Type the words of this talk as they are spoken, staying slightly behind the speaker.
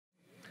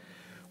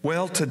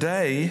Well,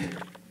 today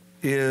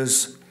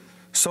is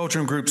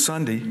Sojourn Group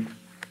Sunday.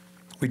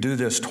 We do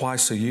this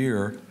twice a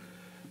year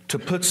to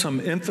put some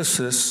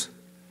emphasis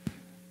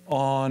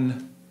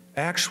on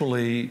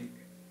actually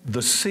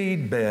the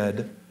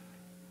seedbed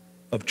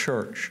of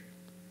church.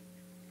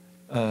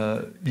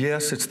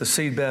 Yes, it's the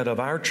seedbed of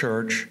our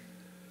church,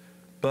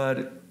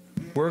 but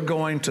we're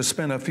going to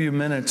spend a few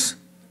minutes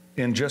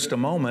in just a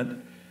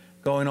moment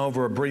going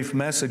over a brief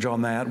message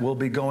on that. We'll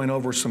be going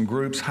over some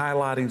groups,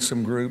 highlighting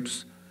some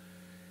groups.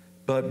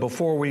 But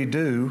before we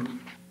do,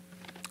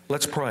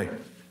 let's pray.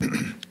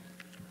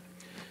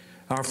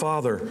 Our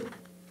Father,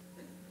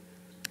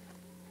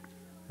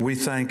 we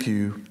thank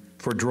you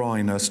for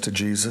drawing us to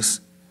Jesus.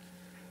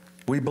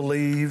 We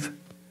believe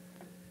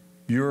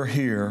you're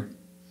here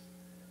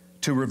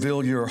to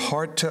reveal your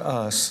heart to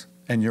us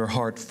and your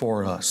heart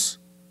for us.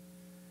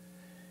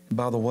 And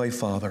by the way,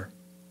 Father,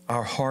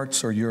 our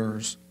hearts are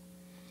yours.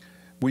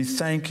 We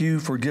thank you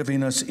for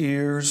giving us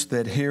ears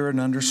that hear and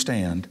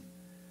understand,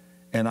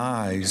 and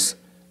eyes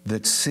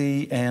that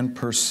see and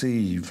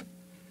perceive.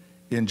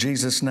 In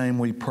Jesus' name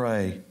we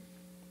pray.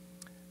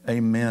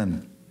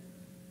 Amen.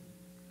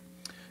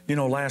 You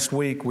know, last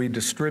week we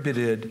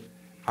distributed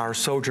our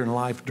Sojourn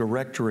Life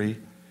directory,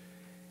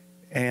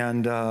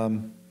 and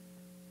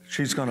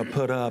she's going to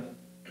put up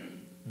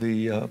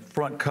the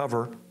front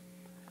cover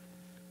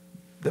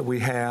that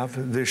we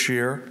have this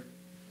year.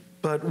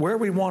 But where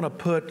we want to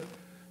put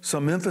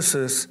some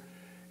emphasis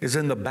is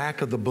in the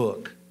back of the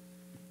book,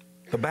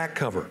 the back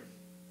cover.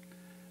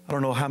 I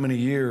don't know how many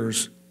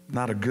years,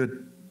 not a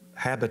good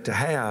habit to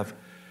have,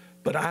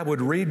 but I would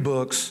read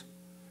books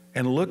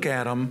and look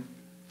at them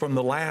from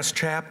the last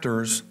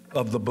chapters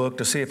of the book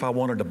to see if I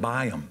wanted to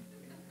buy them.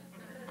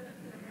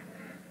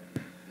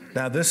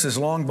 Now, this is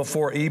long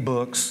before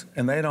ebooks,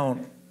 and they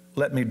don't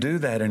let me do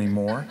that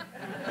anymore.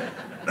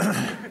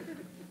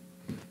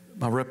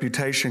 My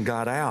reputation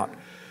got out.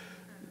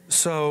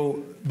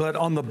 So, but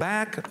on the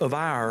back of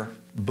our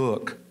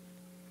book,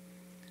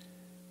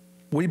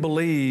 we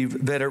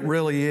believe that it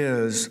really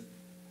is,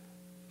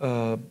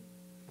 when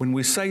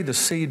we say the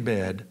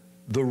seedbed,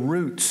 the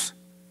roots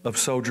of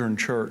Sojourn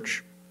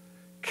Church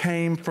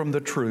came from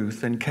the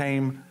truth and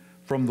came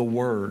from the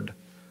Word.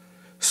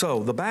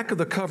 So the back of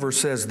the cover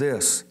says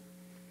this: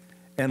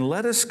 "And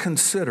let us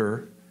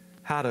consider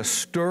how to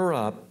stir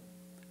up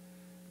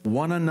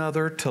one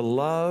another to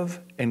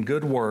love and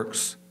good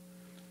works,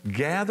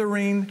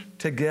 gathering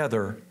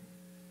together,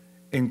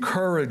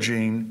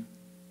 encouraging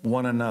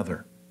one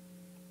another."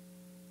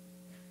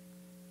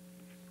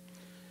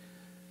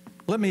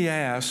 Let me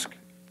ask,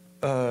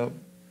 those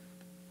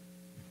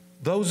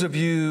of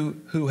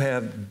you who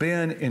have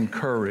been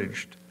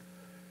encouraged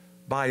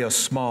by a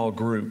small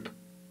group,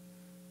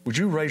 would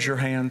you raise your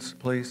hands,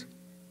 please?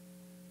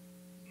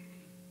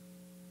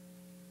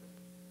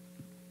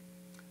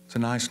 It's a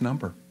nice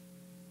number.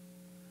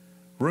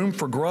 Room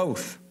for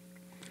growth.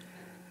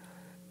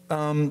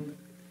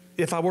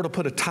 If I were to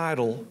put a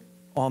title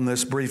on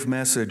this brief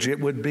message, it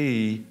would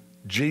be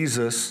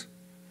Jesus,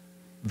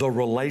 the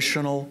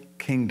Relational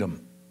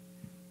Kingdom.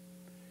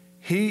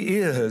 He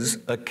is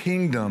a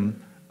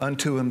kingdom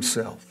unto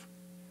himself.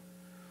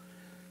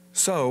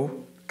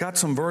 So, got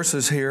some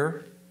verses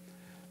here.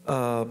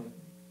 Want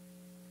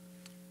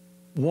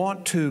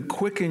to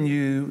quicken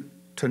you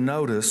to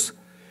notice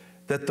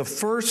that the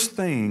first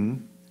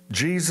thing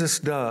Jesus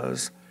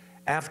does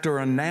after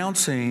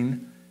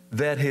announcing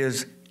that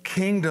his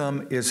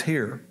kingdom is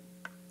here,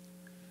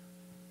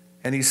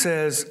 and he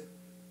says,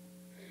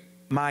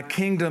 "My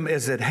kingdom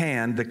is at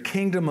hand," the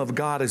kingdom of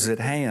God is at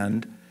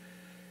hand.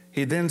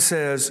 He then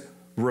says,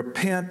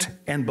 "Repent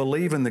and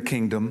believe in the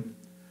kingdom."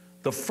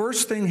 The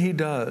first thing he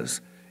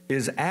does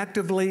is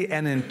actively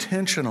and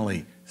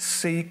intentionally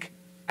seek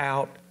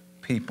out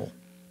people.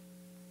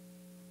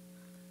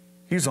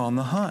 He's on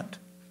the hunt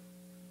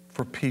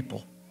for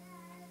people.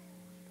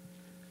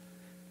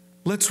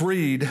 Let's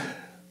read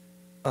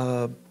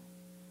from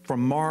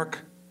Mark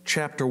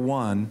chapter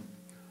 1,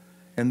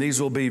 and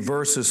these will be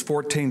verses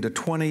 14 to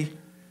 20.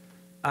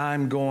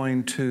 I'm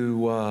going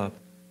to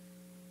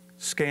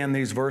scan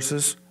these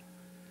verses,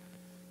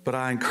 but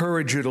I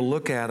encourage you to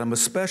look at them,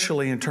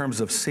 especially in terms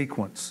of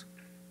sequence.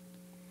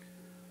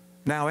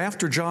 "Now,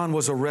 after John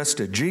was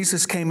arrested,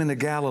 Jesus came into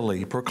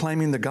Galilee,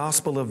 proclaiming the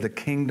gospel of the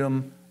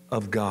kingdom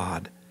of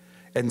God,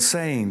 and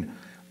saying,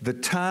 'The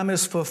time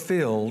is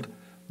fulfilled,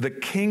 the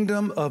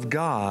kingdom of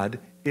God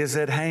is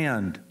at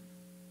hand.'"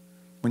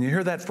 When you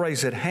hear that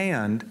phrase, "at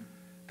hand,"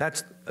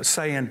 that's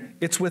saying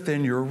it's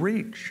within your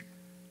reach.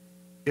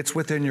 It's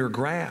within your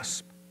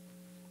grasp.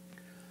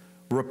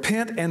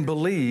 "Repent and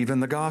believe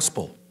in the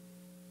gospel."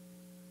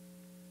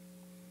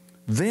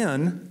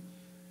 Then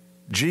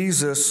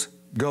Jesus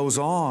goes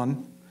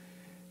on.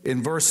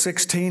 In verse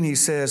 16, he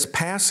says,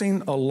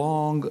 "Passing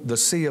along the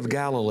Sea of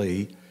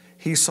Galilee,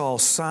 he saw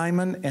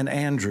Simon and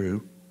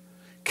Andrew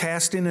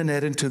casting a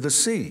net into the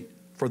sea,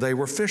 for they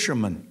were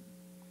fishermen.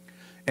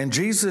 And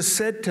Jesus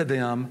said to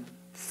them,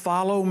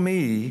 'Follow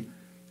me,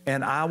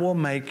 and I will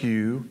make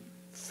you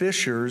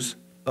fishers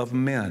of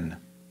men.'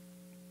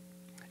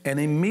 And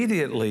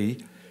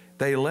immediately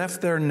they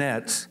left their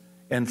nets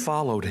and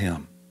followed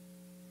him.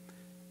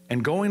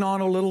 And going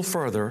on a little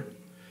further,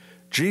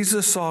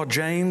 Jesus saw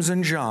James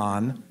and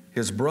John,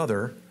 his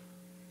brother,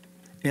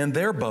 in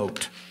their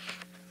boat.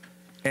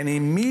 And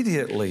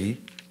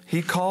immediately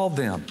he called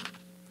them.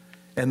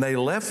 And they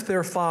left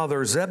their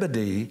father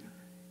Zebedee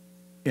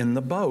in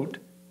the boat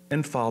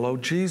and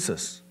followed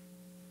Jesus.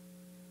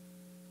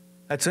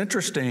 That's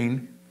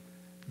interesting.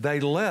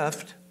 They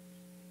left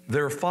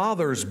their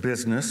father's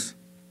business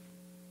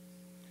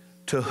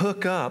to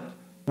hook up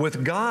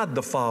with God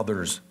the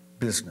Father's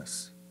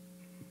business.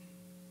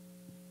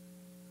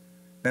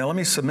 Now, let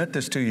me submit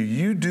this to you.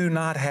 You do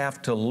not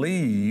have to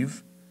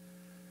leave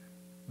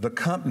the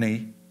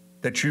company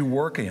that you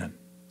work in.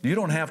 You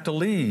don't have to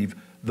leave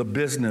the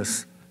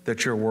business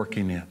that you're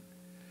working in.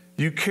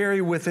 You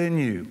carry within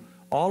you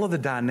all of the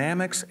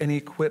dynamics and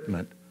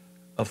equipment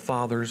of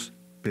Father's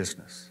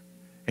business.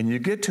 And you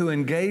get to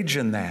engage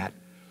in that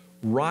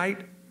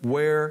right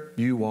where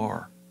you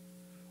are,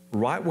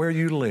 right where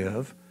you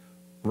live,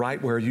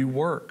 right where you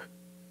work.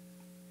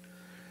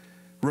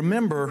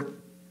 Remember,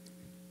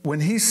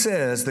 when he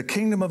says the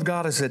kingdom of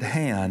God is at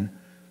hand,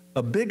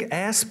 a big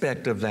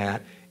aspect of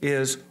that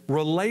is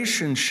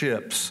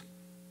relationships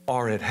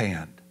are at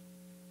hand.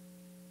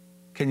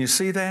 Can you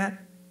see that?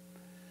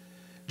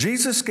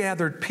 Jesus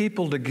gathered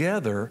people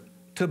together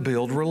to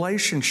build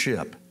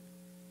relationship,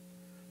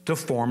 to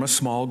form a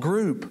small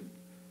group,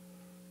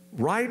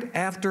 right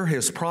after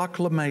his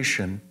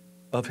proclamation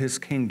of his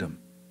kingdom.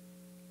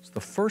 It's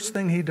the first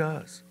thing he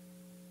does.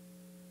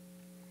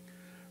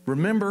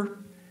 Remember,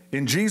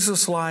 in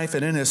Jesus' life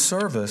and in his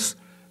service,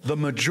 the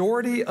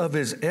majority of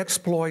his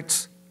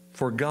exploits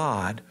for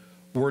God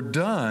were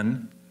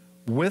done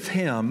with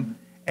him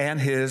and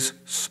his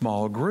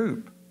small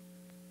group.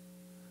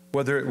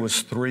 Whether it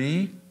was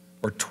 3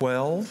 or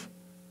 12,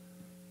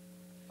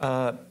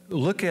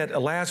 look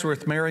at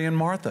Lazarus, Mary, and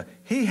Martha.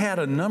 He had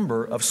a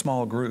number of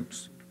small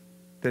groups,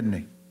 didn't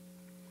he?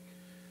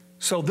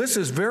 So this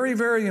is very,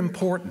 very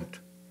important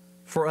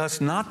for us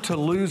not to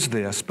lose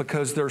this,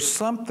 because there's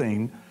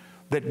something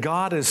that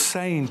God is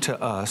saying to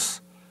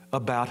us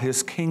about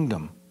his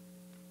kingdom.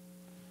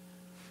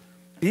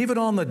 Even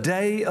on the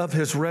day of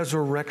his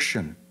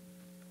resurrection,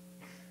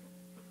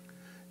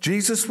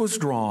 Jesus was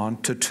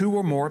drawn to 2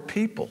 or more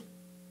people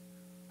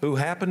who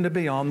happened to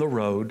be on the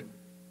road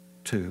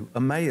to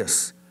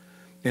Emmaus.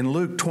 In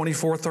Luke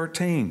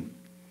 24:13,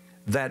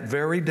 that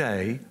very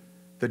day,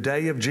 the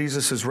day of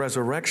Jesus'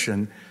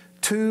 resurrection,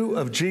 2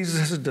 of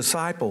Jesus'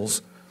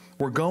 disciples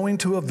were going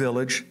to a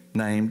village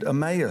named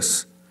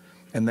Emmaus,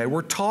 and they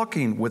were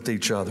talking with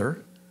each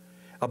other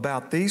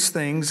about these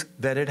things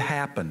that had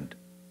happened,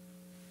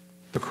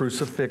 the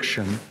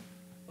crucifixion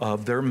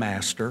of their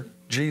master,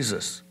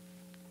 Jesus.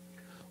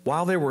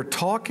 While they were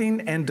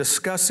talking and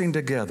discussing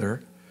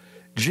together,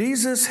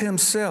 Jesus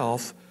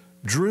himself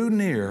drew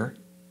near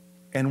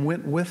and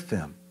went with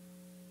them.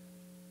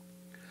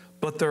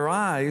 But their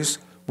eyes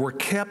were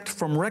kept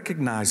from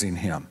recognizing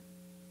him.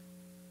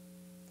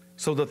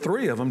 So the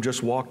 3 of them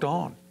just walked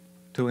on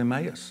to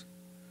Emmaus.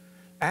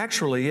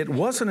 Actually, it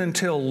wasn't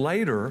until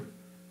later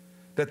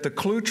that the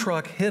clue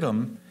truck hit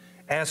them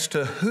as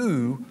to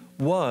who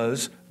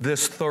was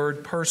this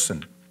 3rd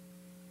person.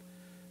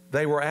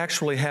 They were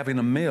actually having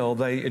a meal.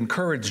 They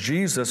encouraged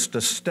Jesus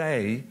to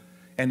stay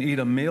and eat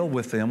a meal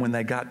with them when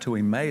they got to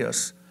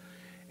Emmaus.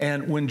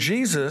 And when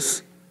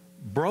Jesus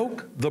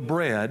broke the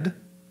bread,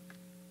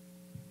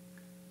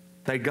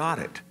 they got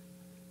it.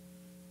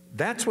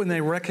 That's when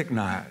they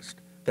recognized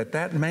that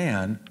that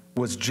man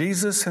was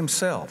Jesus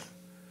himself,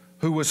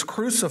 who was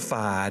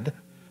crucified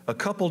a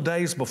couple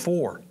days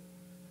before,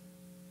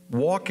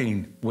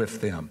 walking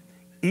with them,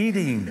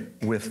 eating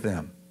with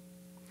them.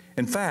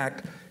 In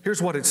fact,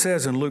 here's what it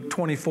says in Luke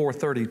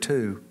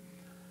 24:32.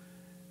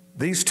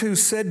 These 2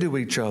 said to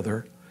each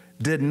other,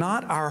 "Did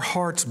not our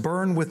hearts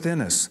burn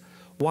within us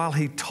while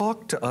he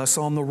talked to us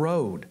on the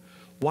road,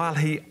 while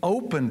he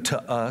opened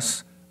to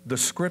us the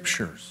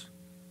Scriptures?"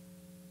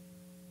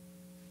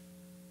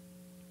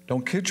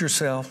 Don't kid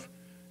yourself.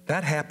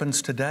 That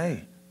happens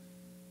today.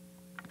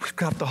 We've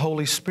got the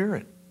Holy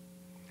Spirit,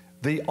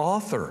 the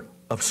author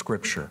of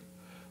Scripture,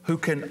 who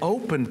can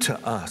open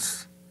to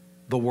us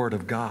the Word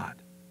of God.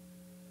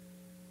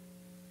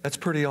 That's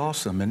pretty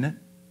awesome, isn't it?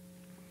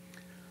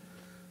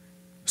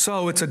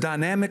 So it's a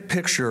dynamic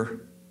picture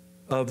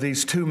of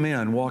these 2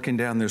 men walking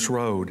down this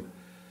road.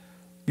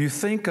 You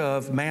think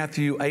of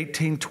Matthew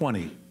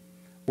 18:20,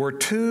 where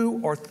 2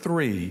 or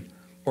 3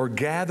 are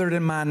gathered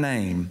in my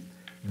name,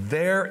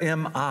 there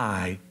am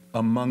I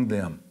among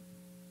them.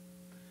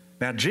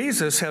 Now,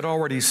 Jesus had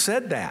already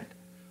said that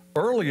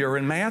earlier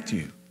in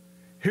Matthew.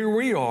 Here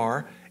we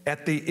are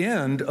at the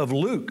end of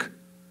Luke,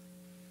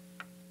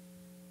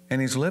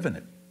 and he's living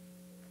it.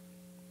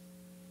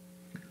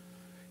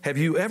 Have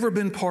you ever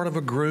been part of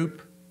a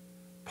group,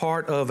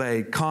 part of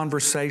a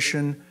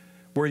conversation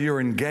where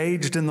you're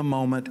engaged in the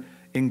moment,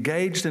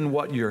 engaged in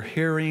what you're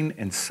hearing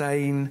and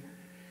saying,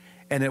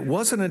 and it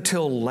wasn't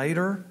until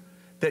later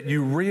that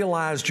you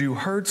realized you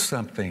heard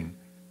something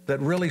that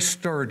really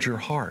stirred your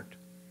heart?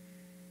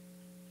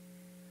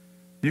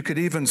 You could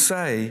even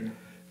say,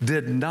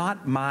 did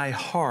not my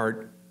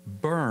heart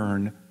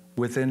burn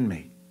within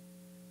me?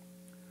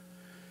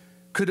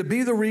 Could it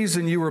be the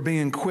reason you were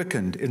being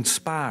quickened,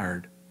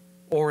 inspired,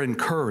 or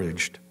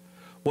encouraged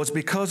was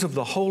because of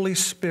the Holy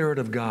Spirit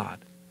of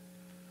God?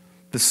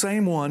 The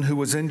same one who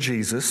was in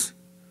Jesus,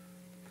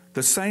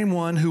 the same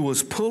one who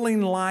was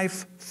pulling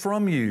life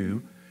from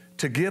you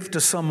to give to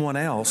someone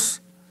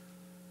else,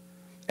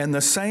 and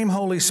the same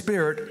Holy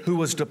Spirit who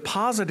was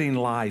depositing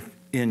life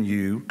in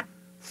you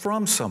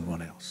from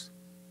someone else.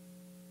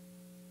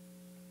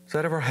 Has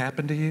that ever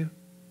happened to you?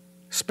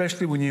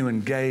 Especially when you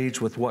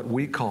engage with what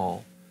we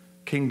call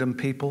kingdom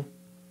people,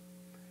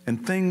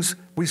 and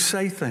we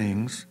say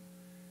things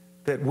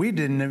that we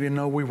didn't even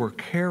know we were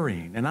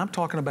carrying. And I'm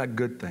talking about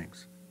good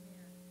things.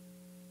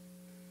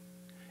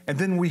 And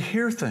then we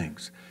hear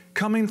things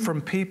coming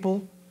from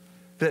people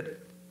that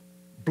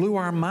blew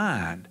our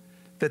mind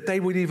that they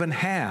would even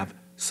have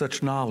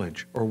such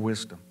knowledge or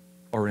wisdom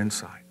or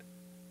insight.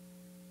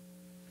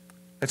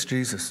 That's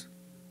Jesus.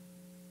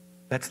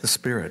 That's the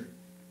Spirit.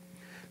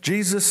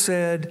 Jesus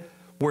said,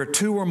 where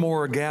two or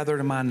more are gathered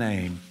in my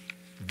name,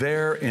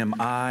 there am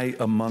I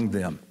among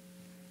them.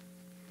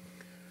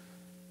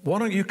 Why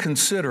don't you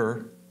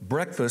consider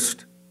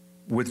breakfast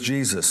with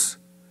Jesus?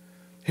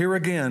 Here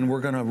again,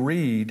 we're going to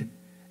read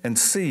and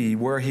see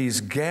where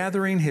He's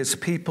gathering His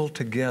people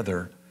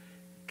together,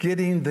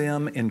 getting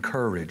them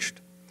encouraged.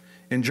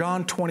 In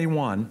John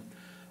 21,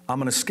 I'm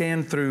going to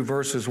scan through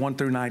verses 1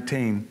 through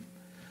 19.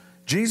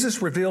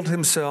 Jesus revealed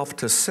Himself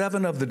to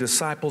 7 of the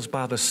disciples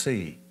by the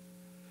sea.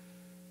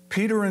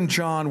 Peter and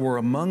John were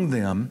among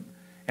them,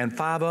 and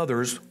 5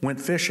 others went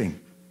fishing.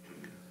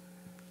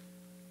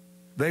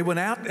 They went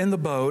out in the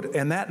boat,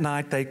 and that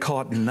night they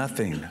caught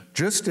nothing.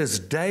 Just as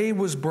day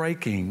was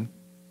breaking,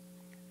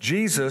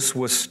 Jesus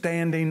was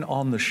standing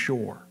on the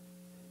shore.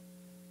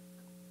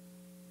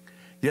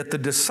 Yet the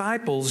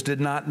disciples did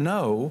not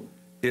know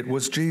it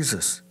was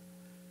Jesus.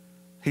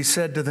 He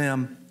said to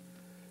them,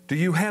 "Do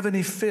you have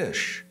any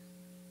fish?"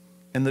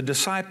 And the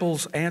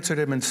disciples answered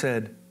Him and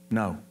said,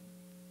 "No."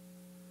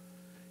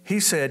 He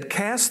said,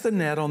 "Cast the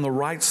net on the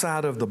right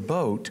side of the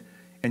boat,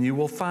 and you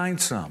will find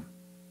some."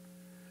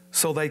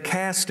 So they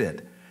cast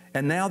it,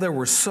 and now there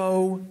were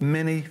so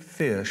many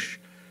fish,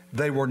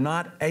 they were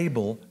not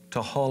able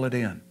to haul it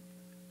in.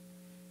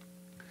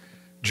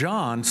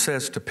 John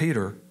says to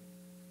Peter,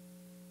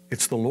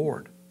 "It's the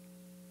Lord."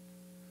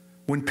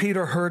 When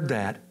Peter heard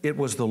that it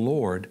was the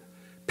Lord,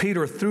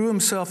 Peter threw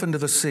himself into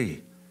the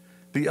sea.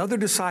 The other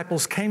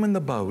disciples came in the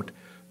boat,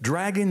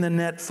 dragging the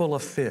net full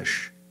of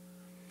fish.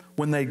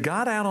 When they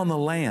got out on the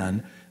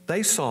land,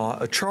 they saw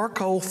a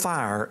charcoal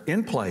fire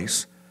in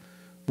place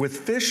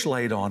with fish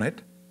laid on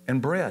it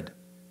and bread.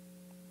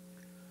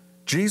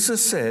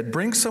 Jesus said,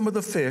 "Bring some of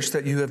the fish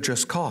that you have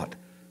just caught.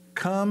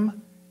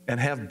 Come and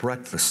have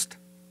breakfast."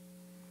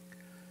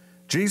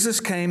 Jesus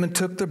came and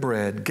took the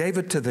bread, gave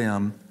it to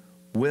them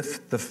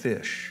with the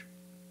fish.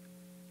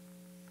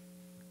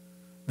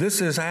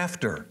 This is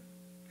after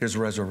His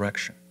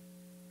resurrection.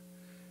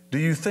 Do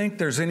you think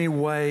there's any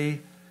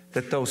way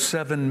that those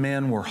 7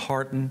 men were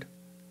heartened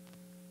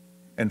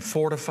and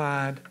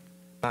fortified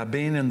by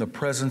being in the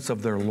presence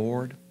of their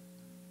Lord,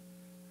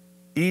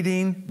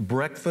 eating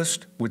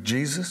breakfast with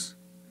Jesus?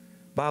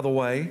 By the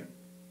way,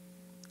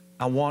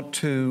 I want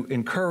to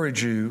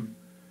encourage you,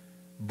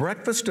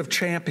 Breakfast of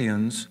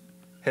Champions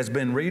has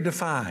been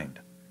redefined.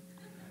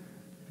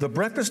 The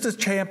Breakfast of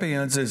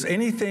Champions is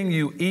anything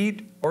you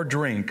eat or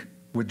drink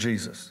with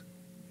Jesus.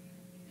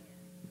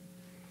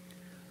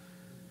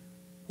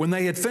 When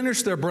they had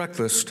finished their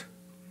breakfast,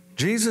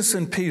 Jesus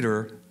and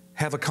Peter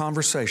have a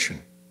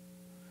conversation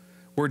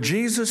where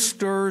Jesus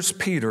stirs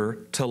Peter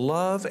to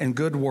love and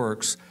good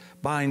works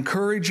by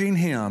encouraging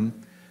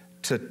him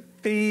to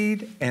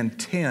feed and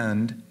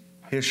tend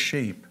his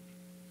sheep.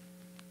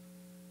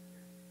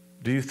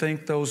 Do you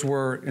think those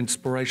were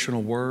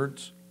inspirational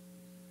words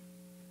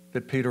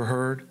that Peter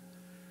heard?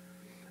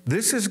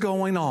 This is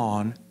going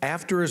on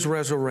after His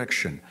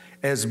resurrection.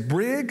 As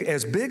big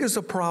as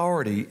a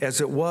priority as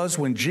it was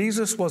when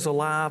Jesus was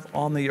alive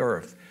on the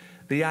earth,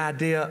 the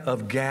idea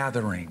of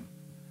gathering,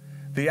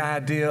 the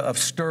idea of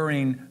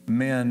stirring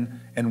men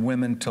and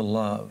women to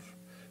love,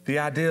 the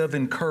idea of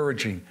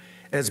encouraging,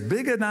 as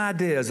big an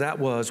idea as that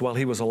was while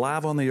He was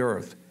alive on the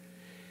earth,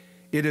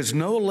 it is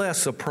no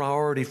less a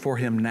priority for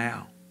Him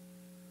now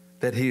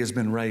that He has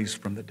been raised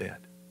from the dead.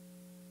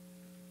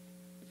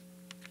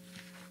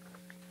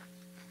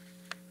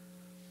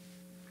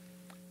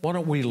 Why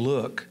don't we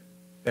look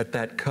at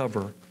that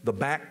cover, the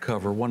back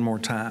cover, one more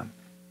time?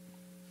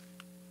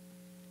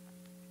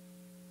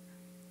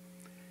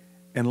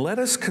 And let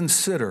us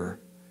consider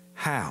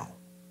how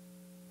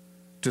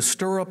to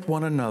stir up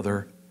one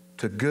another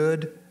to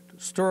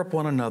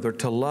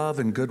love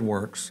and good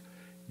works,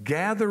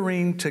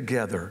 gathering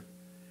together,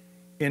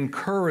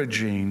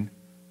 encouraging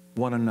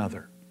one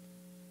another.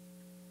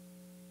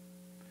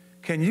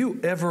 Can you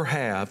ever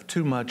have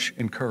too much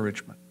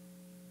encouragement?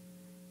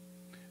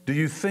 Do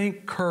you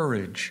think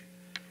courage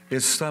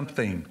is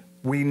something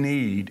we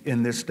need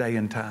in this day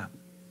and time.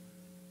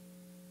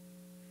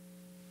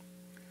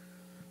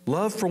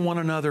 Love for one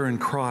another in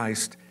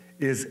Christ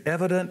is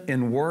evident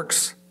in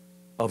works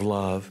of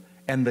love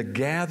and the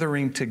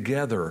gathering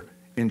together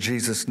in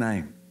Jesus'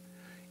 name.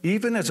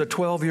 Even as a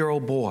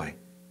 12-year-old boy,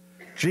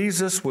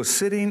 Jesus was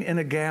sitting in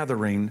a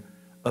gathering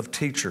of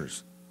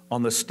teachers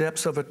on the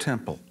steps of a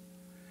temple.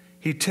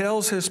 He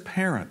tells his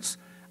parents,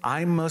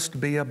 I must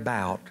be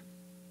about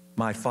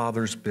my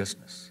Father's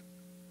business.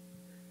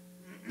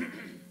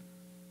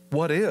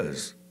 What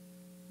is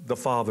the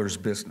Father's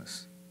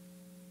business?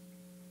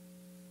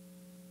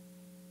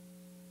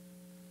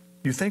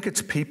 You think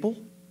it's people?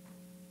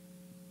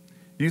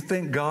 You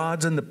think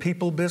God's in the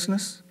people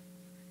business?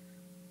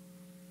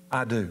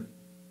 I do.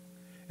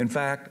 In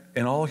fact,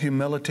 in all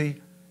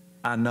humility,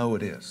 I know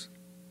it is.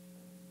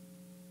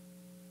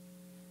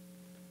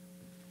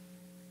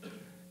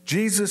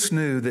 Jesus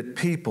knew that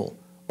people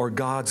are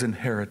God's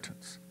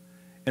inheritance.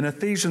 In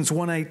Ephesians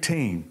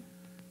 1:18,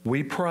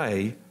 we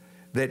pray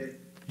that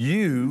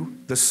you,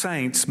 the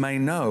saints, may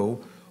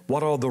know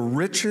what are the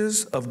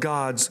riches of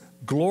God's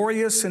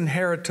glorious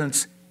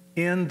inheritance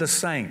in the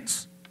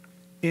saints,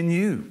 in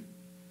you.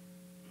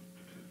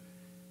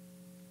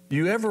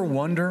 You ever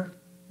wonder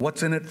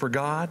what's in it for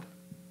God?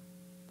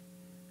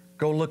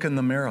 Go look in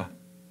the mirror.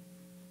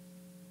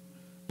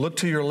 Look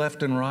to your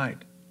left and right.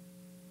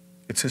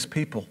 It's His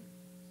people.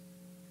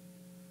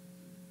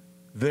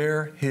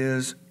 They're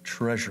His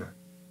treasure.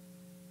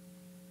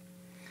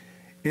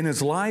 In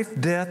His life,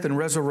 death, and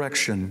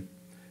resurrection,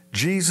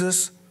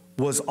 Jesus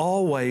was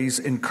always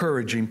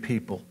encouraging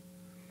people,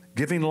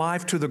 giving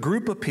life to the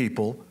group of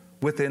people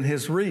within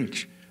His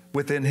reach,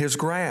 within His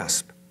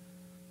grasp.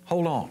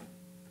 Hold on.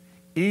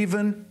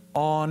 Even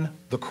on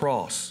the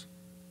cross,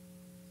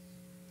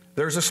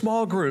 there's a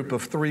small group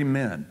of 3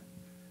 men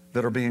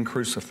that are being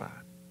crucified.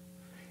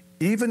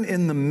 Even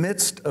in the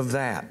midst of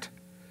that,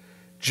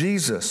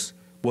 Jesus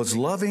was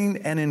loving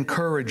and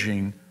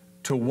encouraging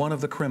to one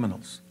of the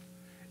criminals,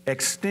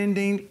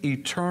 extending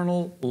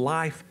eternal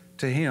life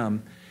to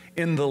him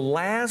in the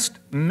last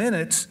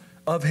minutes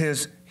of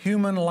his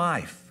human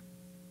life.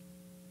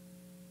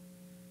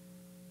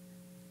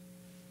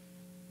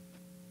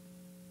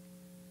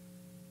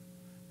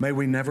 May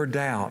we never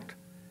doubt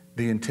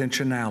the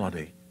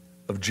intentionality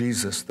of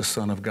Jesus, the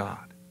Son of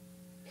God.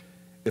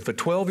 If a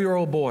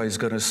 12-year-old boy is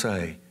going to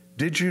say,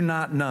 did you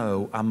not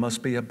know I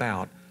must be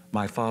about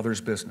my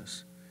Father's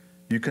business?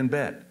 You can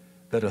bet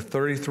that a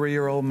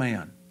 33-year-old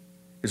man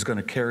is going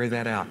to carry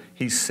that out.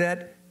 He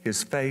set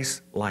his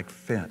face like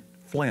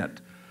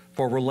flint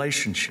for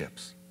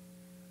relationships,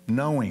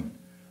 knowing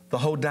the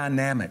whole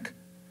dynamic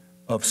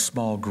of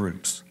small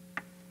groups.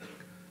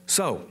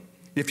 So,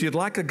 if you'd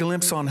like a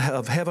glimpse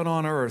of heaven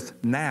on earth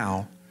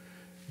now,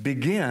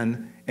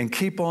 begin and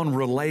keep on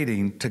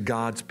relating to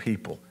God's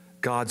people,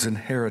 God's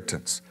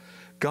inheritance.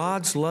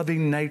 God's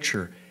loving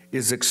nature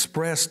is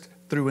expressed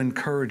through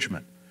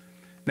encouragement.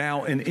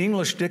 Now, in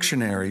English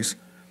dictionaries,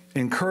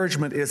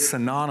 encouragement is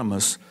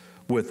synonymous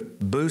with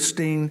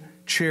boosting,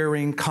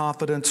 cheering,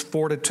 confidence,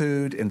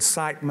 fortitude,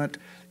 incitement,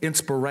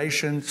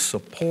 inspiration,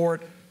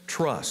 support,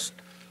 trust.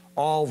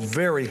 All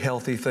very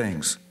healthy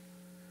things.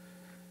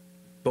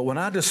 But when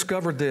I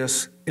discovered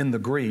this in the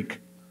Greek,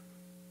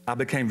 I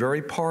became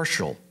very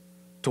partial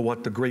to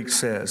what the Greek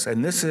says.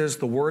 And this is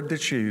the word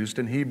that's used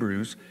in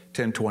Hebrews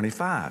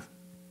 10:25.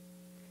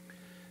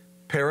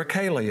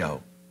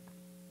 Parakaleo.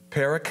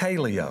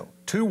 Parakaleo.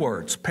 2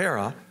 words.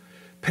 Para.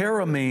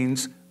 Para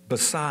means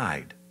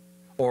beside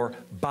or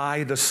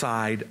by the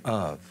side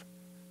of.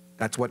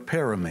 That's what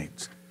para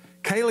means.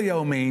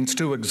 Kaleo means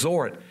to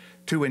exhort,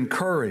 to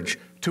encourage,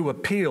 to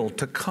appeal,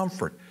 to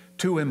comfort,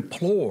 to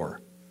implore,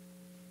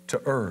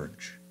 to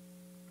urge.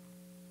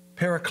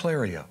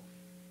 Paraklerio.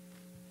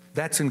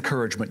 That's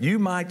encouragement. You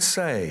might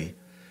say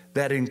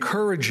that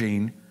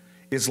encouraging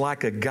is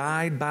like a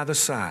guide by the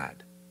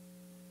side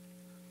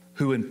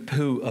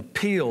who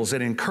appeals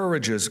and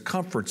encourages,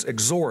 comforts,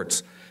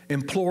 exhorts,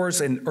 implores,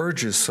 and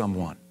urges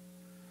someone.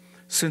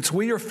 Since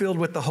we are filled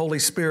with the Holy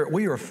Spirit,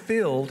 we are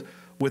filled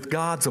with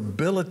God's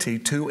ability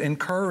to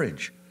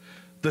encourage.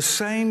 The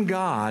same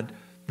God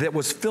that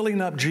was filling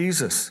up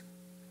Jesus,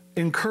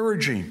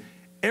 encouraging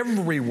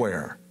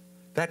everywhere,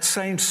 that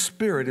same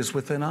Spirit is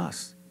within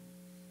us.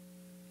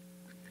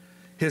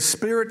 His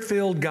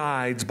Spirit-filled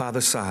guides by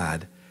the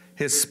side,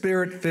 His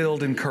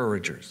Spirit-filled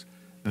encouragers.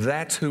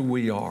 That's who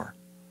we are.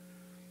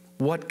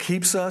 What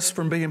keeps us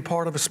from being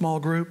part of a small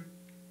group?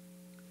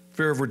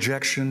 Fear of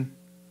rejection,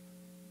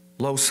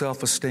 low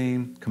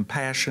self-esteem,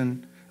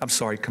 comparison,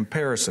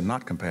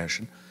 not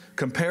compassion,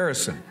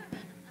 comparison,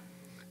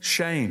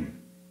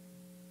 shame,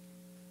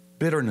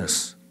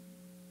 bitterness,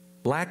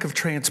 lack of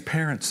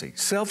transparency,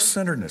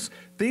 self-centeredness.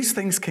 These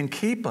things can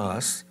keep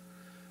us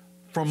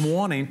from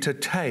wanting to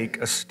take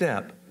a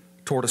step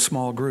toward a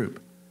small group.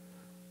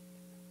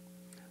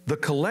 The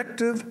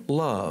collective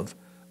love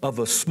of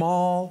a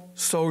small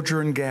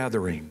sojourn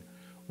gathering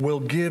will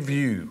give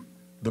you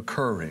the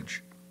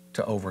courage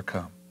to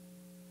overcome.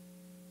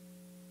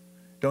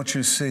 Don't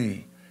you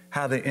see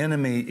how the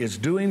enemy is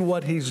doing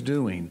what he's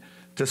doing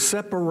to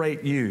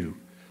separate you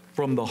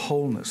from the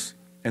wholeness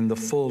and the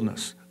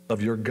fullness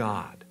of your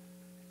God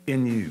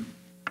in you.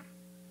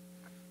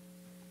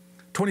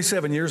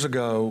 27 years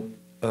ago,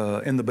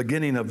 in the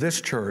beginning of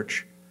this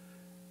church,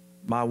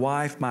 my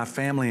wife, my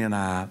family, and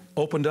I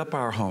opened up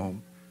our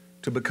home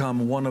to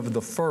become one of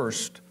the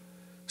first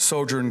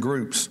sojourn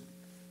groups.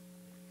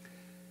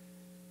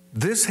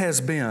 This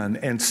has been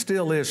and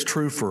still is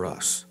true for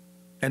us,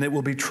 and it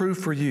will be true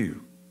for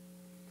you.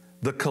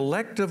 The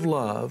collective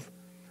love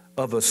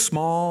of a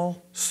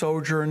small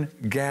sojourn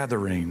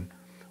gathering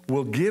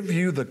will give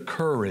you the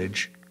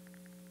courage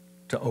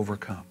to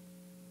overcome.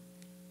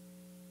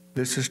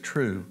 This is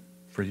true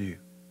for you.